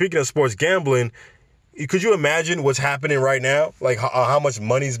right, and speaking of sports gambling, could you imagine what's happening right now? Like how much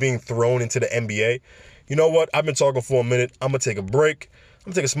money is being thrown into the NBA? You know what? I've been talking for a minute. I'm gonna take a break. I'm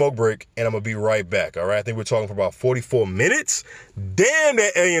gonna take a smoke break, and I'm gonna be right back. All right, I think we're talking for about 44 minutes. Damn,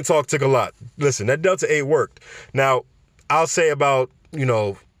 that alien talk took a lot. Listen, that Delta 8 worked. Now, I'll say about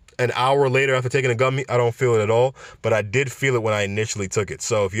an hour later after taking a gummy, I don't feel it at all, but I did feel it when I initially took it.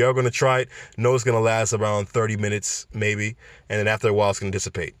 So if you're going to try it, know it's going to last around 30 minutes maybe, and then after a while it's going to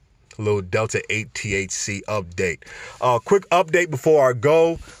dissipate. A little Delta 8 THC update. Quick update before I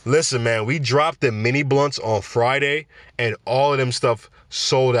go. Listen, man, we dropped the mini blunts on Friday, and all of them stuff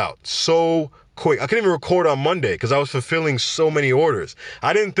sold out so quick. I couldn't even record on Monday because I was fulfilling so many orders.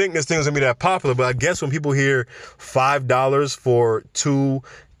 I didn't think this thing was gonna be that popular, but I guess when people hear $5 for 2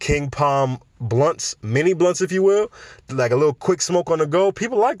 King Palm blunts, mini blunts, if you will, like a little quick smoke on the go,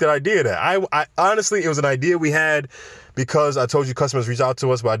 people like that idea. That I honestly, it was an idea we had because I told you customers reach out to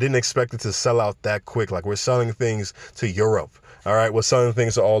us, but I didn't expect it to sell out that quick. Like, we're selling things to Europe. All right, we're selling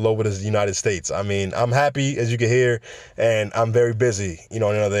things all over the United States. I mean, I'm happy, as you can hear, and I'm very busy, on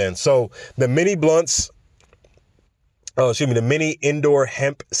the other end. So the mini blunts, the mini indoor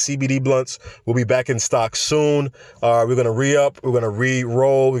hemp CBD blunts will be back in stock soon. We're going to re-up, we're going to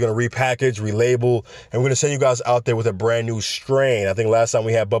re-roll, we're going to repackage, relabel, and we're going to send you guys out there with a brand new strain. I think last time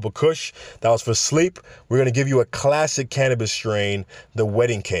we had Bubba Kush, that was for sleep. We're going to give you a classic cannabis strain, the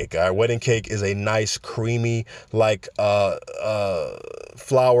Wedding Cake. All right, Wedding Cake is a nice, creamy, like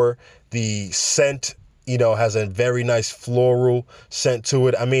flower. The scent, has a very nice floral scent to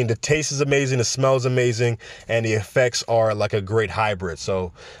it. I mean, the taste is amazing, the smell is amazing, and the effects are like a great hybrid.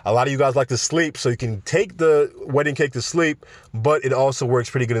 So a lot of you guys like to sleep, so you can take the Wedding Cake to sleep, but it also works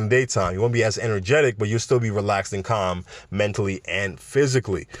pretty good in the daytime. You won't be as energetic, but you'll still be relaxed and calm mentally and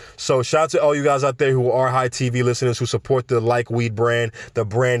physically. So shout out to all you guys out there who are High TV listeners who support the Like Weed brand. The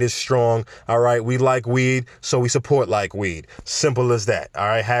brand is strong. All right, we like weed, so we support Like Weed. Simple as that. All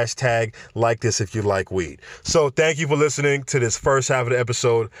right, hashtag like this if you like weed. So thank you for listening to this first half of the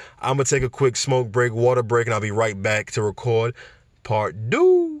episode. I'm going to take a quick smoke break, water break, and I'll be right back to record part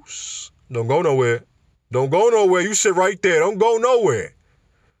 2. Don't go nowhere. Don't go nowhere. You sit right there. Don't go nowhere.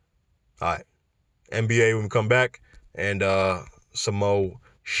 All right. NBA when we come back, and some more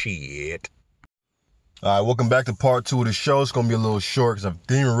shit. All right, welcome back to part 2 of the show. It's going to be a little short because I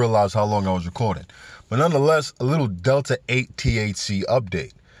didn't even realize how long I was recording. But nonetheless, a little Delta 8 THC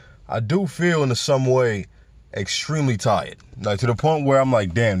update. I do feel in some way extremely tired. Like, to the point where I'm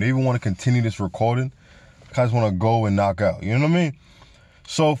like, damn, do you even want to continue this recording? I just want to go and knock out. You know what I mean?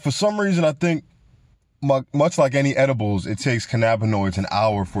 So for some reason, I think much like any edibles, it takes cannabinoids an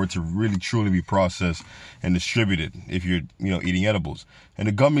hour for it to really truly be processed and distributed if you're, eating edibles. And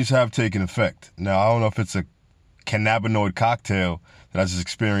the gummies have taken effect. Now, I don't know if it's a cannabinoid cocktail that I just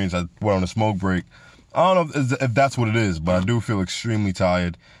experienced. I went on a smoke break. I don't know if that's what it is, but I do feel extremely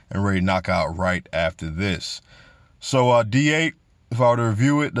tired and ready to knock out right after this. So D8, if I were to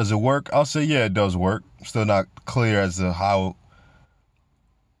review it, does it work? I'll say, yeah, it does work. Still not clear as to how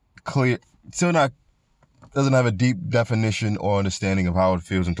clear, still not, doesn't have a deep definition or understanding of how it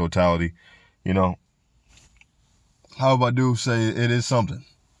feels in totality. However, I do say it is something.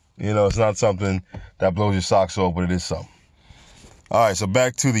 It's not something that blows your socks off, but it is something. All right, so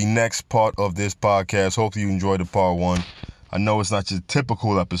back to the next part of this podcast. Hopefully you enjoyed the part 1. I know it's not your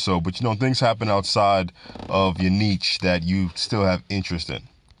typical episode, but things happen outside of your niche that you still have interest in.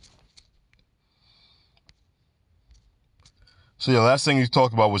 So last thing you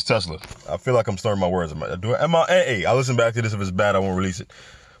talked about was Tesla. I feel like I'm starting my words. I'll listen back to this. If it's bad, I won't release it.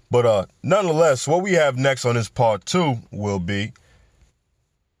 But nonetheless, what we have next on this part 2 will be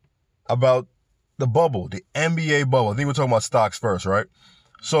about the bubble, the NBA bubble. I think we're talking about stocks first, right?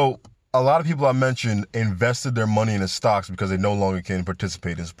 So a lot of people I mentioned invested their money in the stocks because they no longer can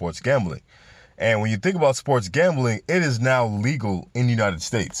participate in sports gambling. And when you think about sports gambling, it is now legal in the United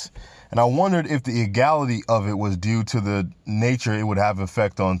States. And I wondered if the legality of it was due to the nature it would have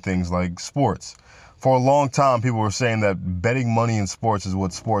effect on things like sports. For a long time, people were saying that betting money in sports is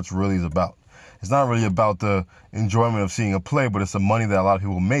what sports really is about. It's not really about the enjoyment of seeing a play, but it's the money that a lot of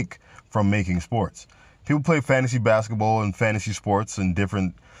people make from making sports. People play fantasy basketball and fantasy sports and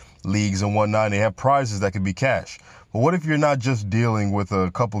different leagues and whatnot, and they have prizes that could be cash. But what if you're not just dealing with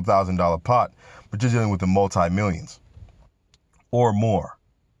a couple $1,000 pot, but you're dealing with the multi-millions or more?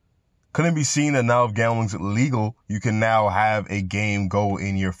 Couldn't it be seen that now if gambling's illegal, you can now have a game go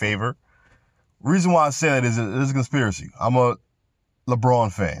in your favor? Reason why I say that is it's a conspiracy. I'm a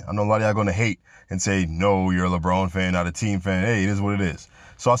LeBron fan. I know a lot of y'all are going to hate and say, no, you're a LeBron fan, not a team fan. Hey, it is what it is.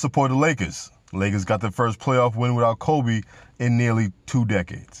 So I support the Lakers. Lakers got their first playoff win without Kobe in nearly 2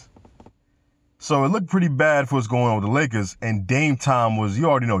 decades. So it looked pretty bad for what's going on with the Lakers. And Dame time was, you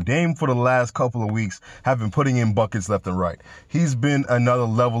already know, Dame for the last couple of weeks have been putting in buckets left and right. He's been another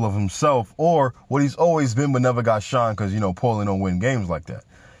level of himself, or what he's always been but never got shine because, Portland don't win games like that.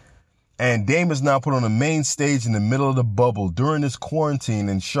 And Dame is now put on the main stage in the middle of the bubble during this quarantine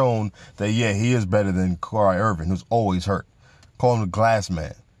and shown that, yeah, he is better than Kyrie Irving, who's always hurt. Call him the glass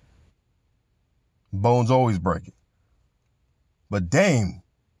man. Bones always breaking. But Dame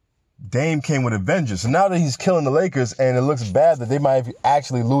came with a vengeance. And now that he's killing the Lakers and it looks bad that they might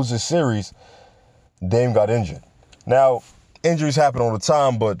actually lose this series, Dame got injured. Now, injuries happen all the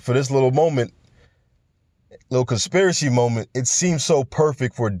time, but for this little conspiracy moment, it seems so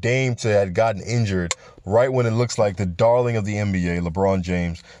perfect for Dame to have gotten injured right when it looks like the darling of the NBA, LeBron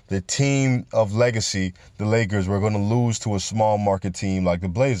James, the team of legacy, the Lakers, were going to lose to a small market team like the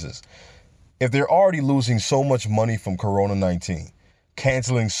Blazers. If they're already losing so much money from Corona-19,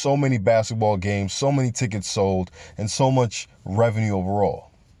 canceling so many basketball games, so many tickets sold, and so much revenue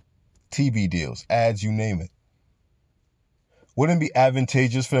overall, TV deals, ads, you name it, wouldn't it be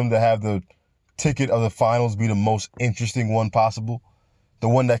advantageous for them to have the ticket of the finals be the most interesting one possible? The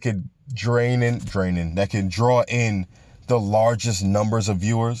one that could that can draw in the largest numbers of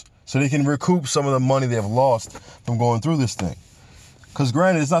viewers so they can recoup some of the money they've lost from going through this thing. Because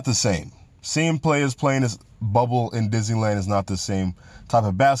granted, it's not the same. Seeing players playing this bubble in Disneyland is not the same type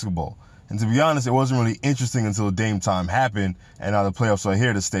of basketball. And to be honest, it wasn't really interesting until Dame time happened, and now the playoffs are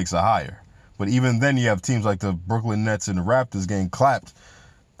here, the stakes are higher. But even then, you have teams like the Brooklyn Nets and the Raptors getting clapped.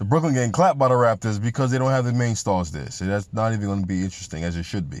 The Brooklyn getting clapped by the Raptors because they don't have the main stars there. So that's not even going to be interesting as it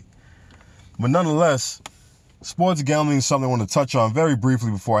should be. But nonetheless, sports gambling is something I want to touch on very briefly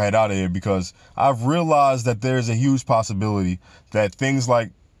before I head out of here, because I've realized that there's a huge possibility that things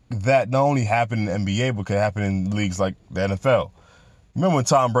like that not only happen in the NBA, but could happen in leagues like the NFL. Remember when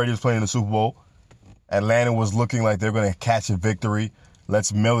Tom Brady was playing in the Super Bowl? Atlanta was looking like they're going to catch a victory.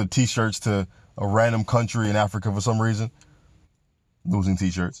 Let's mail the T-shirts to a random country in Africa for some reason. Losing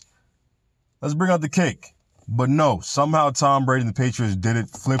T-shirts. Let's bring out the cake. But no, somehow Tom Brady and the Patriots did it,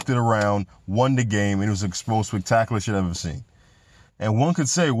 flipped it around, won the game, and it was the most spectacular shit I've ever seen. And one could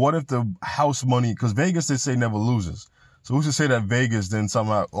say, what if the house money, because Vegas, they say, never loses. So who's to say that Vegas then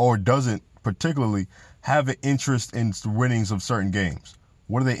somehow, or doesn't particularly, have an interest in the winnings of certain games?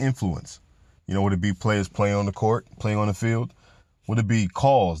 What do they influence? Would it be players playing on the court, playing on the field? Would it be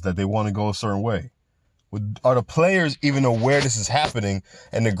calls that they want to go a certain way? Are the players even aware this is happening,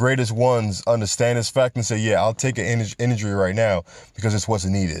 and the greatest ones understand this fact and say, yeah, I'll take an injury right now because it's what's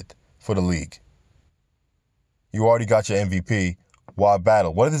needed for the league? You already got your MVP. Why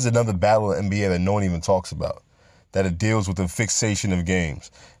battle? What if there's another battle in the NBA that no one even talks about? That it deals with the fixation of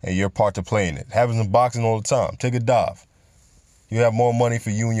games and your part to play in it. Happens in boxing all the time. Take a dive. You have more money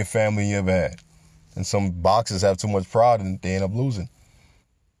for you and your family than you ever had. And some boxers have too much pride and they end up losing.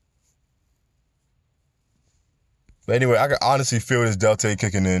 But anyway, I can honestly feel this Delta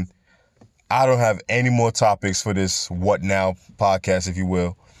kicking in. I don't have any more topics for this What Now podcast, if you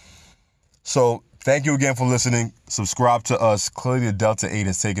will. So thank you again for listening. Subscribe to us. Clearly the Delta 8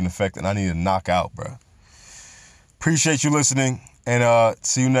 has taken effect and I need to knock out, bro. Appreciate you listening, and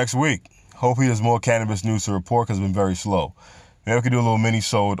see you next week. Hopefully there's more cannabis news to report because it's been very slow. Maybe we can do a little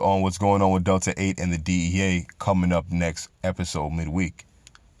mini-sode on what's going on with Delta 8 and the DEA coming up next episode midweek.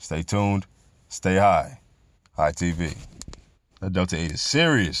 Stay tuned. Stay high. High TV. That Delta 8 is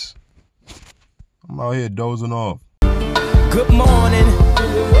serious. I'm out here dozing off. Good morning.